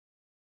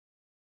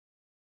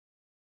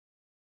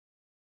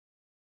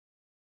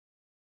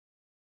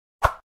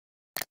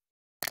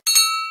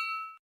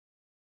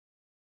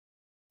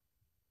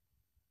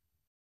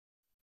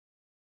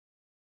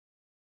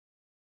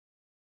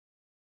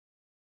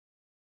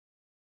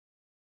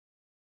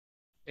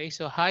Okay,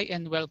 so hi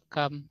and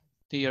welcome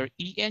to your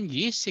ENG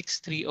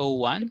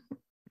 6301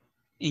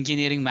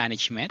 Engineering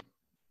Management.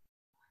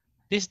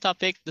 This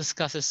topic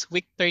discusses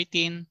week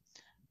 13,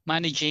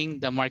 managing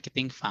the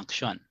marketing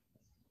function.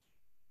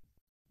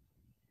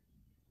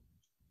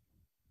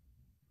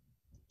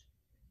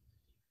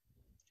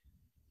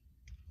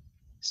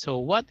 So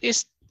what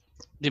is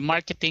the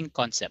marketing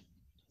concept?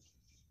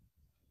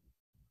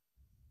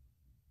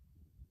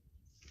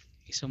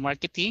 So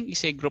marketing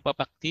is a group of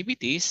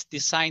activities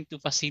designed to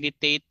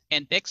facilitate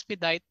and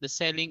expedite the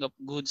selling of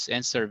goods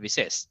and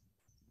services.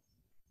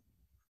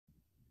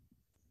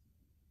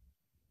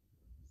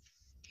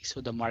 So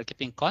the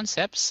marketing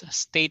concepts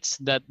states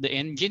that the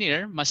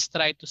engineer must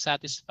try to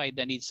satisfy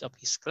the needs of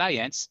his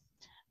clients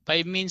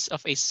by means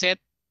of a set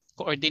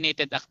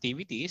coordinated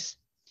activities.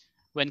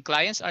 When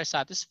clients are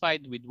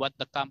satisfied with what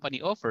the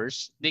company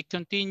offers, they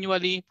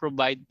continually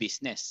provide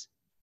business.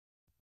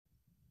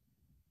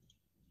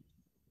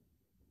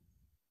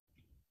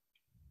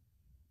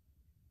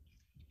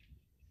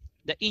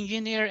 The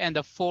engineer and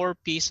the 4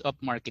 P's of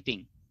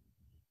marketing.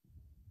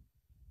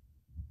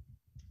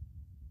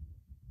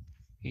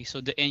 Okay,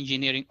 so the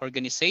engineering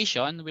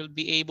organization will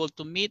be able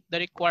to meet the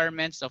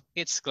requirements of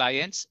its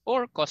clients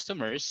or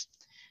customers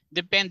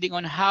depending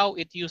on how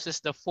it uses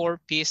the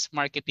 4 P's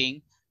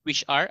marketing,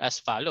 which are as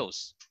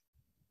follows.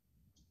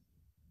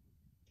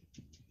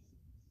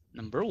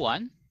 Number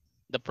 1,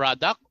 the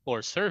product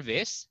or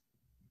service.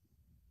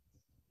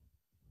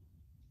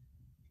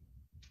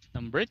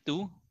 Number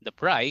 2, the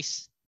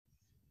price.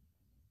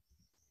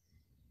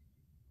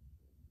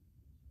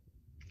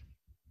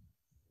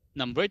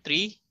 Number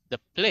 3, the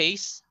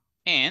place.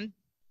 And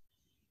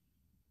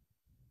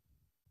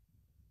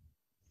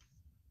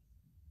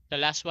the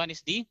last one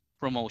is the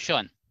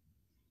promotion.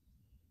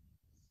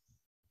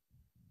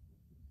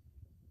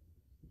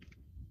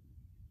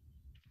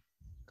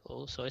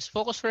 Cool. So let's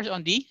focus first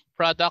on the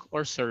product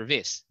or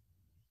service.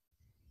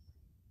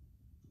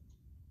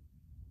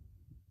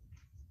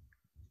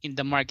 In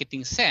the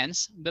marketing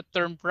sense, the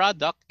term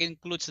product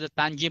includes the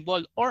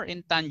tangible or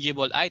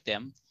intangible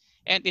item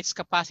and its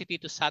capacity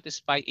to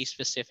satisfy a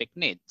specific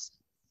needs.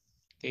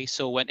 Okay,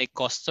 so when a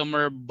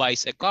customer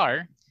buys a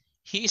car,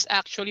 he is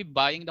actually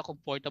buying the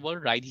comfortable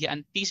ride he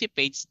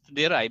anticipates to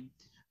derive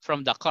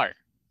from the car.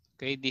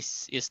 Okay,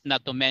 this is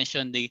not to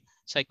mention the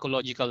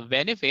psychological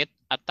benefit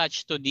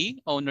attached to the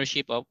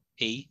ownership of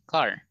a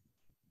car.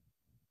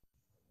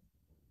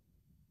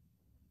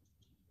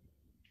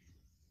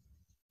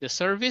 The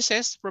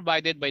services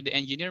provided by the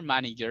engineer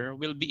manager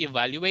will be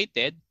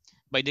evaluated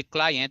by the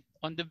client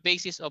on the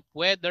basis of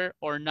whether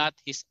or not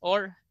his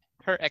or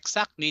her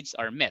exact needs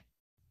are met.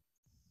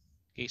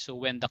 Okay, so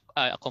when the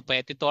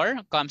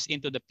competitor comes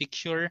into the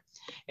picture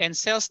and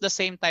sells the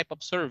same type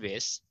of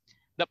service,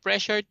 the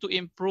pressure to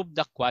improve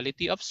the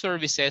quality of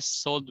services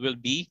sold will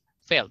be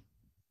felt.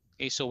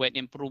 Okay, so when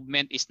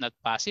improvement is not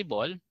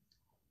possible,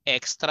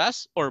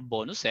 extras or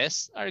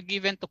bonuses are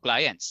given to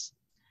clients.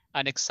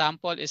 An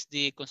example is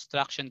the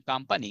construction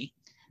company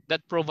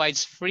that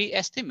provides free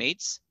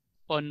estimates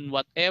on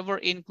whatever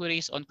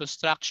inquiries on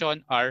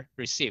construction are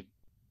received.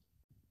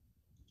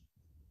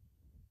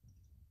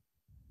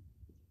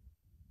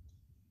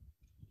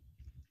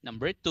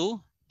 Number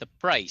 2, the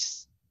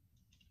price.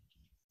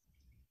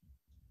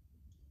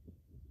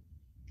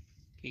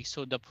 Okay,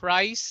 so the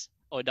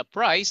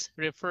price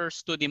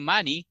refers to the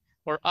money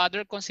or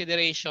other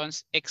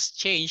considerations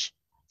exchanged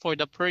for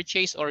the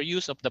purchase or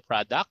use of the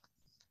product,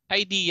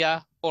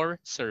 idea, or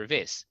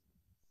service.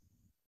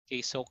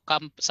 Okay, so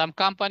some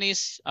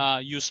companies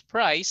use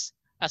price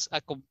as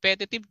a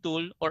competitive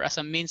tool or as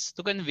a means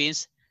to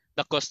convince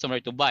the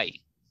customer to buy.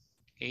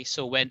 Okay,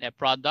 so when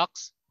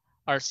products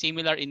are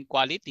similar in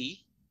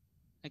quality,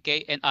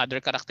 okay, and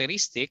other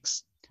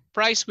characteristics,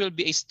 price will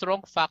be a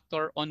strong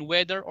factor on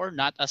whether or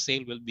not a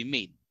sale will be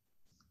made.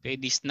 Okay,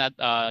 this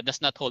does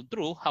not hold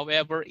true,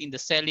 however, in the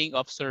selling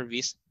of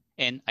service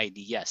and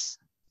ideas.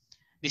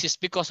 This is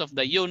because of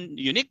the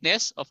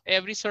uniqueness of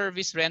every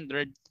service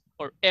rendered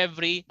or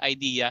every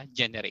idea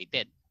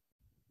generated.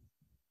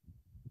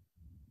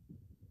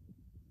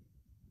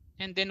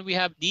 And then we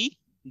have the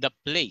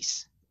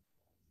place.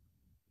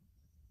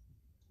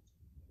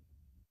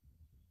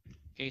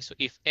 Okay, so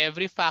if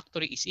every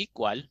factory is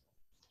equal,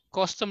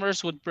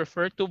 customers would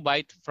prefer to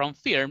buy from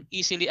firm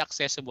easily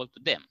accessible to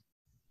them.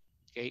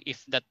 Okay,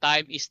 if the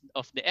time is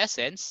of the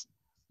essence,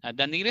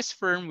 the nearest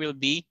firm will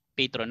be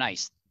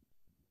patronized.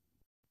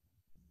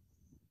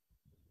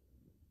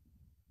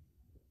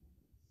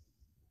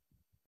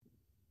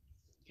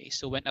 Okay,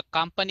 so when a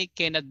company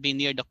cannot be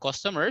near the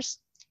customers,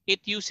 it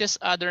uses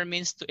other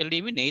means to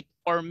eliminate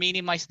or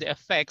minimize the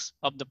effects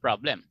of the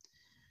problem.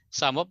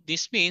 Some of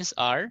these means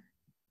are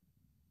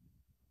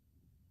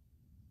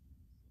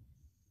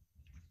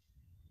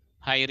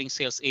hiring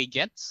sales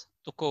agents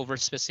to cover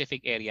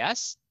specific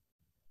areas.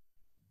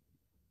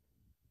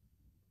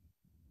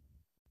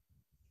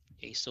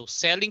 Okay, so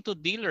selling to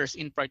dealers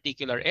in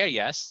particular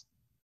areas,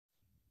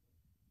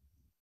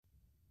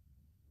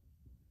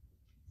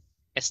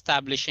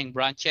 establishing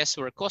branches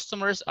where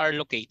customers are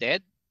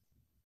located,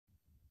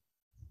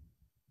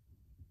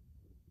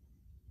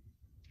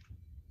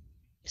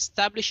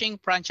 establishing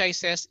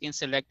franchises in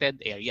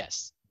selected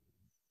areas.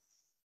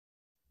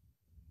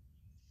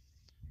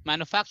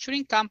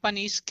 Manufacturing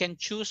companies can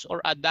choose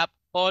or adapt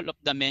all of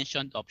the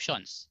mentioned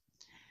options.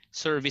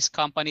 Service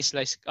companies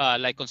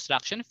like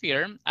construction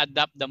firm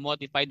adopt the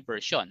modified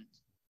version.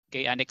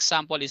 Okay, an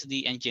example is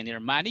the engineer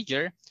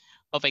manager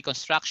of a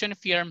construction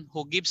firm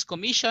who gives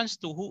commissions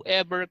to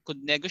whoever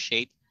could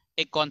negotiate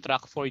a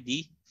contract for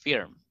the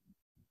firm.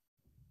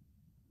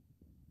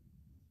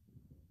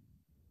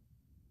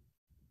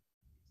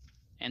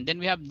 And then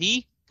we have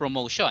the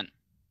promotion.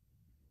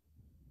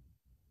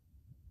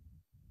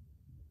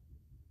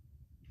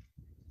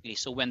 Okay,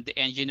 so when the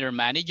engineer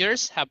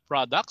managers have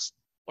products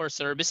or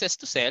services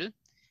to sell,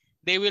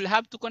 they will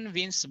have to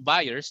convince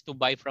buyers to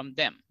buy from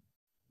them.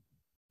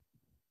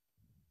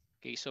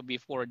 Okay, so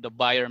before the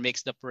buyer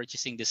makes the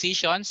purchasing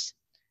decisions,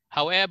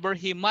 however,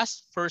 he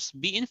must first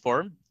be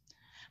informed,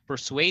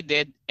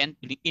 persuaded, and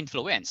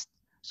influenced.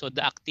 So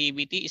the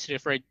activity is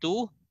referred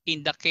to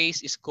in the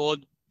case is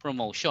called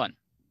promotion.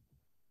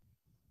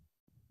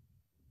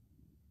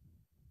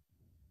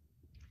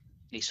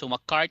 Okay, so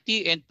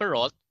McCarthy and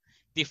Perrault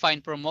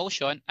define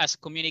promotion as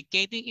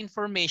communicating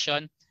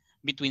information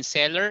between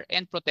seller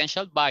and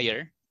potential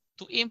buyer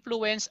to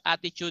influence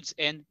attitudes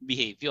and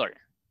behavior.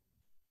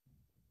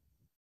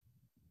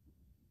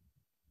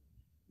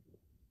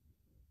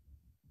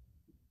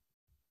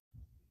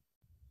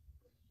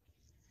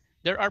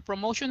 There are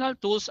promotional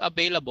tools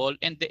available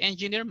and the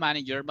engineer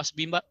manager must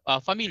be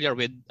familiar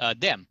with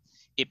them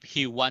if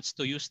he wants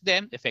to use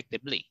them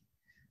effectively.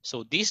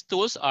 So these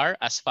tools are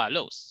as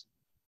follows.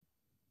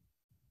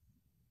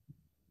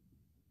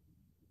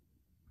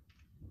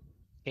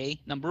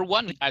 Okay, number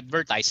one,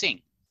 advertising.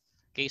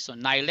 Okay, so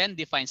Nyland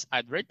defines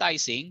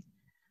advertising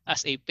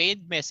as a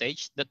paid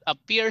message that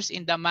appears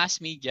in the mass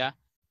media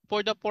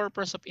for the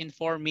purpose of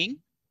informing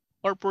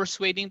or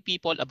persuading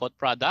people about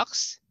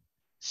products,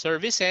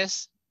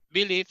 services,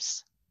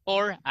 beliefs,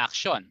 or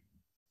action.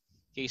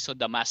 Okay, so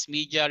the mass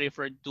media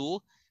referred to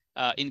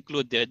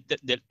include the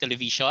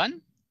television,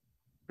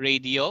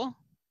 radio,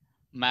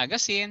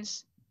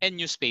 magazines, and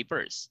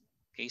newspapers.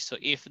 Okay, so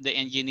if the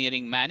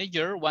engineering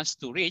manager wants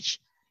to reach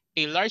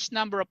a large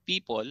number of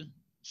people,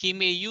 he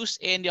may use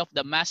any of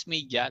the mass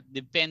media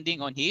depending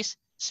on his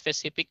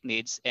specific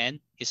needs and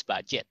his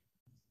budget.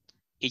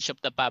 Each of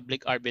the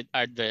public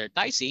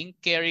advertising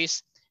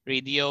carries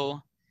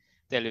radio,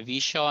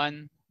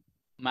 television,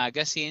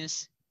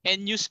 magazines,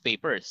 and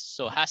newspapers,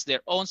 so has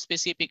their own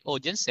specific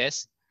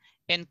audiences,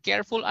 and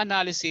careful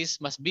analysis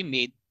must be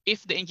made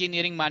if the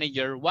engineering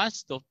manager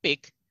wants to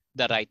pick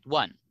the right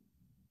one.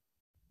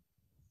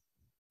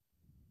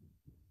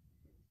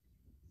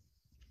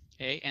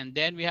 Okay, and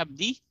then we have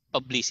the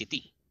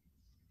publicity.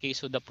 Okay,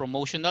 so the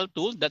promotional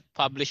tool that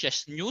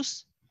publishes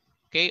news,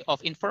 okay,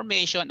 of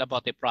information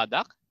about a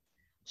product,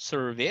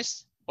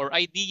 service, or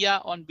idea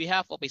on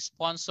behalf of a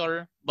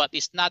sponsor but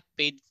is not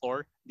paid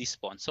for the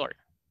sponsor.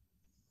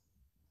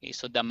 Okay,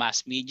 so the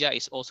mass media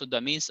is also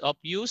the means of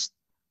use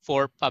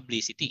for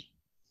publicity.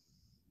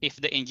 If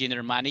the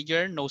engineer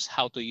manager knows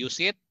how to use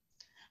it,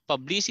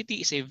 publicity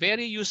is a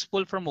very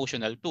useful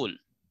promotional tool.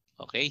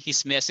 Okay,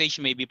 his message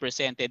may be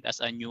presented as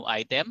a new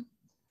item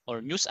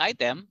or news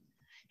item,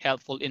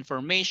 helpful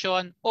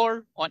information,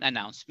 or on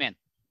announcement.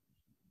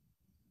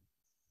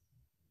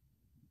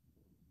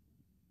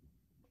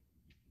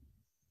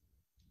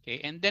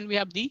 Okay, and then we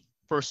have the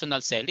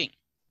personal selling.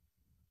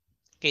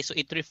 Okay, so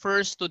it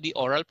refers to the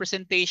oral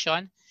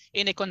presentation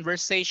in a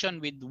conversation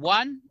with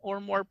one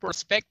or more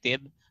prospective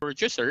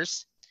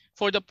purchasers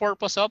for the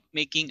purpose of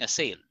making a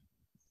sale.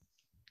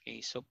 Okay,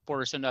 so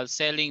personal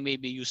selling may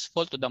be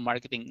useful to the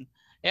marketing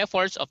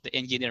efforts of the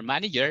engineer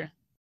manager.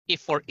 If,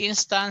 for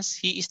instance,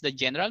 he is the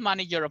general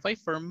manager of a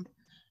firm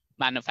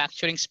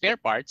manufacturing spare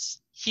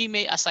parts, he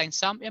may assign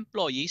some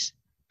employees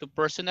to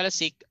personally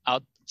seek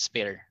out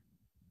spare.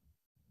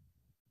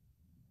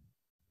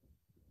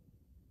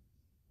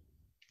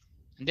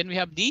 And then we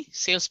have the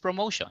sales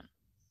promotion.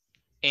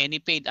 Any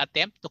paid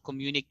attempt to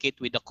communicate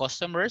with the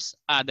customers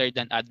other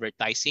than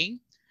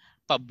advertising,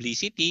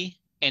 publicity,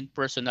 and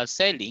personal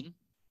selling.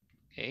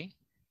 Okay,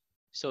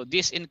 so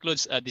this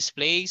includes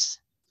displays,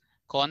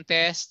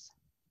 contests,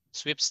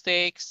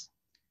 sweepstakes,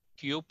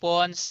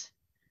 coupons,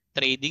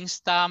 trading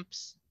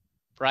stamps,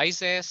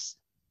 prizes,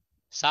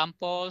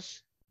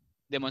 samples,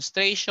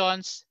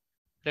 demonstrations,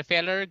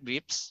 referral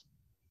groups,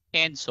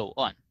 and so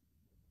on.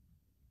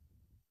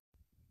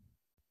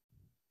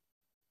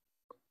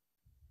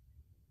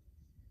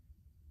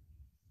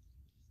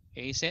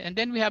 Okay, so, and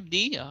then we have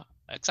the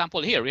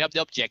example here. We have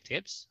the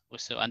objectives.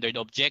 So under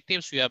the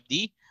objectives, we have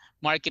the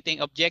marketing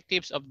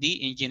objectives of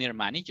the engineer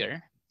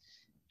manager.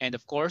 And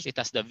of course, it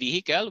has the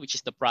vehicle, which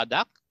is the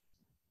product,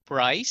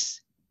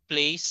 price,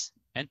 place,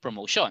 and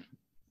promotion.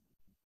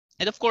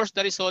 And of course,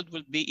 the result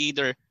will be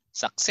either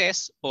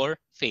success or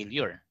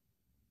failure.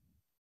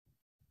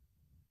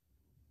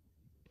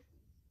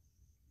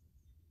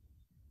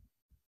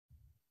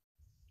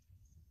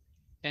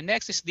 And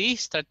next is the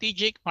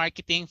strategic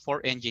marketing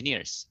for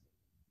engineers.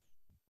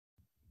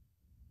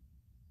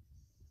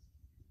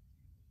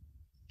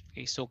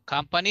 Okay, so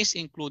companies,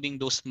 including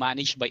those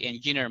managed by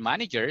engineer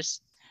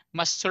managers,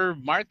 must serve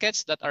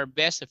markets that are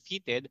best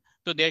fitted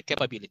to their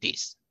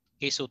capabilities.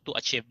 Okay, so to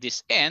achieve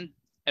this end,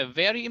 a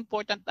very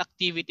important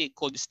activity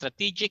called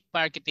strategic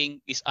marketing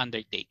is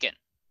undertaken.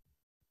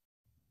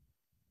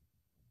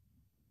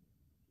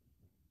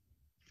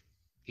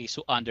 Okay,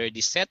 so under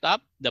this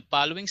setup, the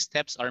following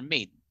steps are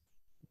made.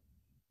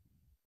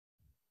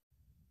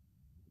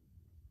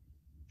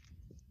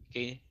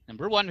 Okay,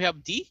 number one, we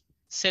have the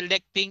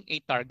selecting a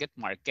target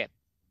market.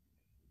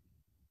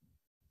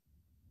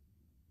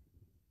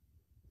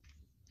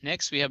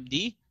 Next, we have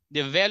the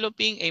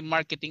developing a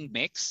marketing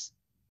mix.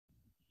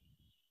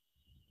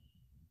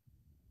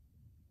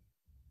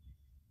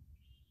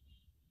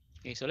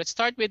 Okay, so let's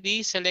start with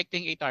the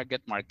selecting a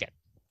target market.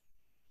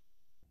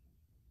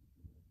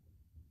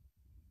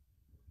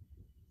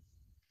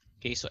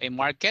 Okay, so a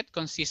market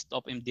consists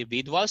of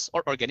individuals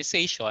or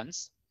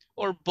organizations,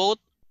 or both,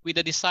 with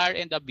the desire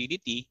and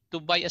ability to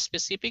buy a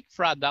specific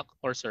product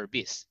or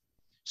service.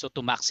 So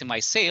to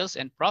maximize sales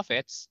and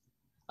profits,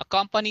 a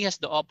company has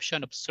the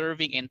option of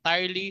serving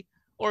entirely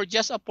or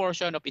just a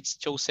portion of its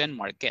chosen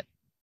market.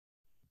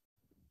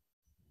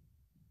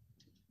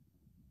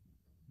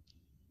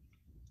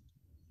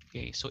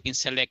 Okay, so in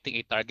selecting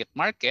a target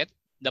market,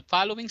 the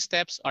following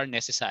steps are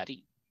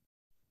necessary.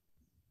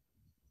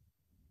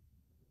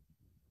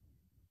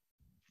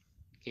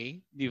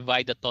 Okay,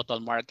 divide the total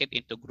market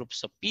into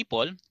groups of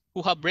people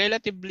who have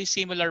relatively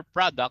similar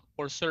product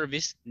or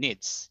service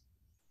needs.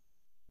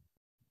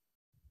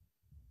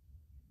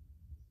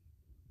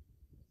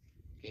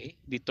 Okay,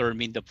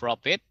 determine the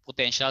profit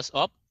potentials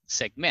of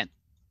segment.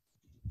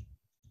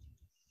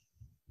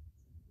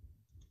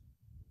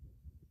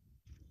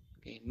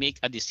 Okay, make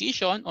a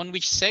decision on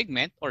which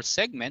segment or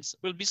segments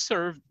will be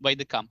served by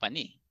the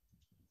company.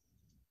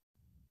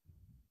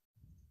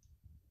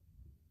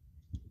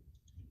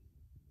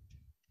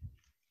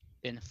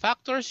 Then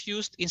factors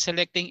used in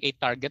selecting a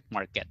target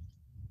market.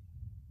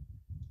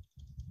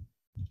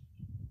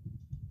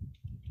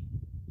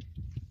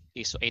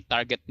 Okay, so a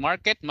target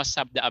market must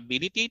have the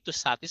ability to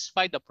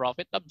satisfy the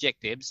profit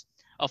objectives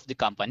of the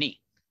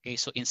company. Okay,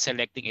 so in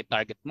selecting a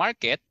target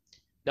market,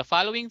 the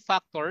following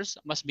factors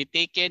must be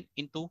taken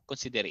into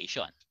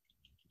consideration.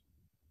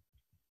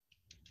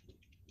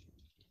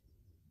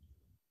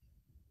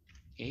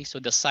 Okay, so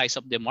the size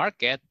of the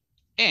market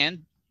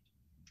and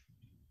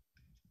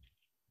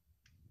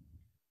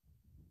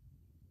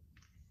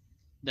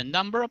the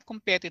number of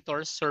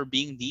competitors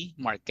serving the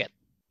market.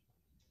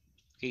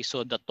 Okay,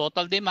 so the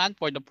total demand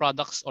for the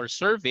products or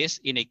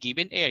service in a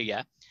given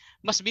area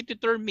must be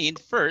determined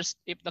first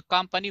if the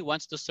company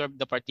wants to serve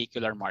the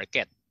particular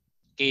market.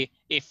 Okay,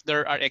 if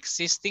there are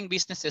existing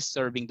businesses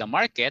serving the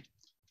market,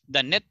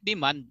 the net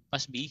demand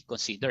must be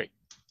considered.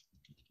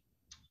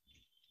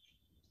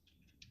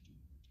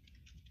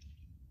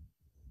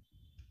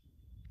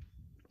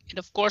 And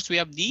of course, we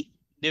have the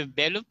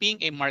developing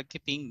a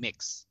marketing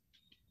mix.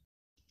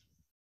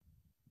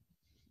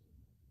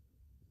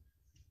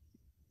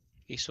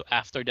 Okay, so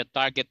after the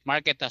target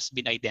market has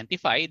been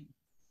identified,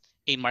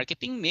 a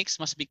marketing mix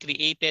must be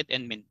created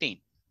and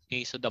maintained.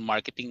 Okay, so the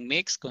marketing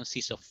mix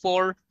consists of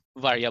 4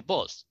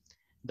 variables: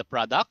 the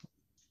product,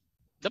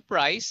 the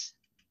price,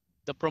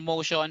 the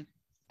promotion,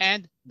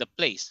 and the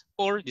place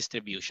or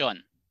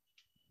distribution.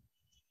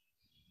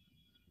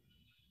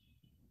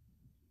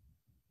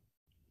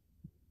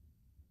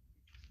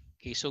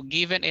 Okay, so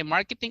given a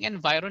marketing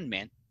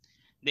environment,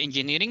 the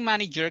engineering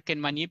manager can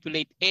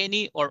manipulate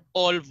any or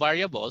all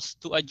variables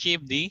to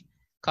achieve the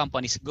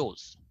company's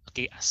goals.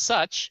 Okay, as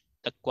such,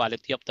 the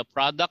quality of the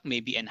product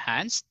may be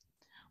enhanced,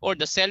 or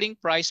the selling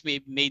price may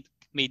be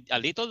made a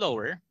little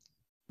lower,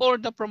 or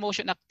the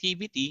promotion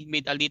activity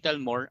made a little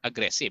more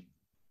aggressive,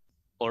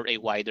 or a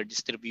wider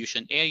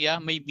distribution area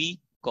may be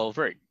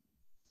covered.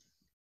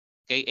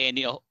 Okay,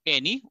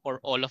 any or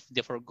all of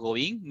the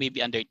foregoing may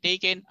be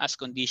undertaken as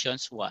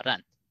conditions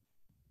warrant.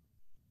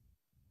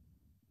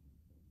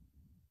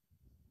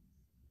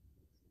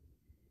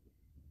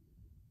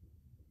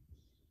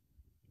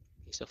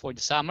 Okay, so for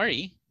the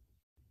summary,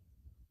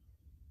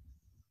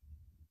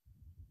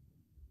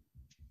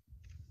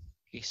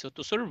 okay, so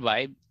to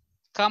survive,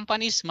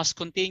 companies must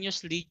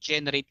continuously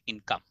generate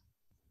income.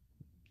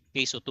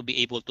 Okay, so to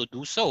be able to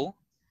do so,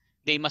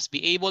 they must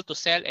be able to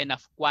sell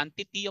enough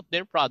quantity of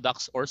their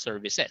products or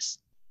services.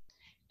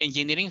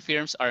 Engineering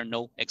firms are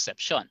no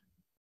exception.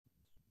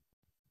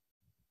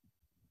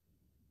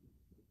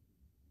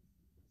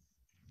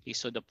 Okay,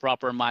 so the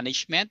proper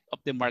management of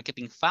the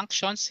marketing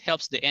functions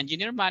helps the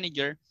engineer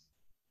manager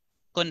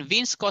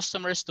convince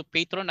customers to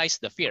patronize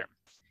the firm.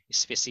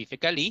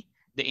 Specifically,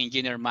 the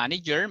engineer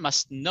manager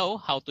must know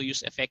how to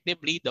use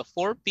effectively the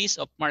 4 P's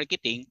of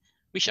marketing,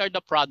 which are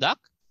the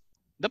product,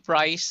 the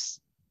price,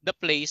 the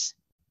place,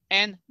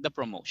 and the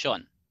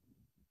promotion.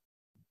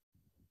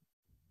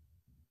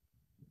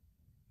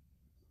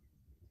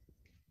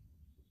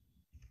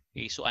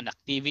 Okay, so an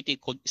activity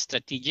called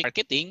strategic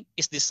marketing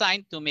is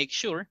designed to make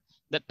sure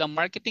that the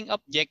marketing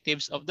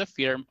objectives of the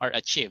firm are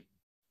achieved.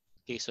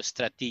 Okay, so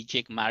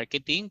strategic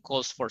marketing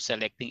calls for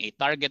selecting a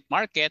target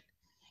market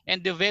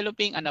and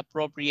developing an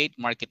appropriate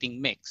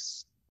marketing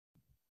mix.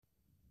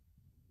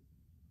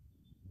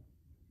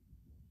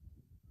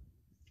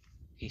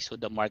 Okay, so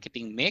the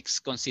marketing mix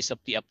consists of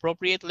the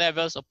appropriate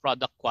levels of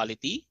product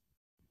quality,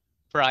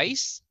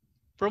 price,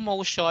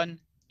 promotion,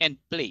 and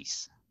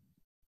place.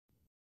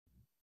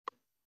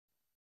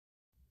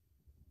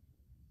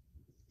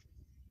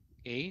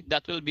 Okay,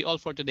 that will be all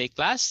for today,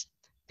 class.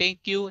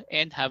 Thank you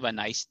and have a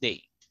nice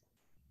day.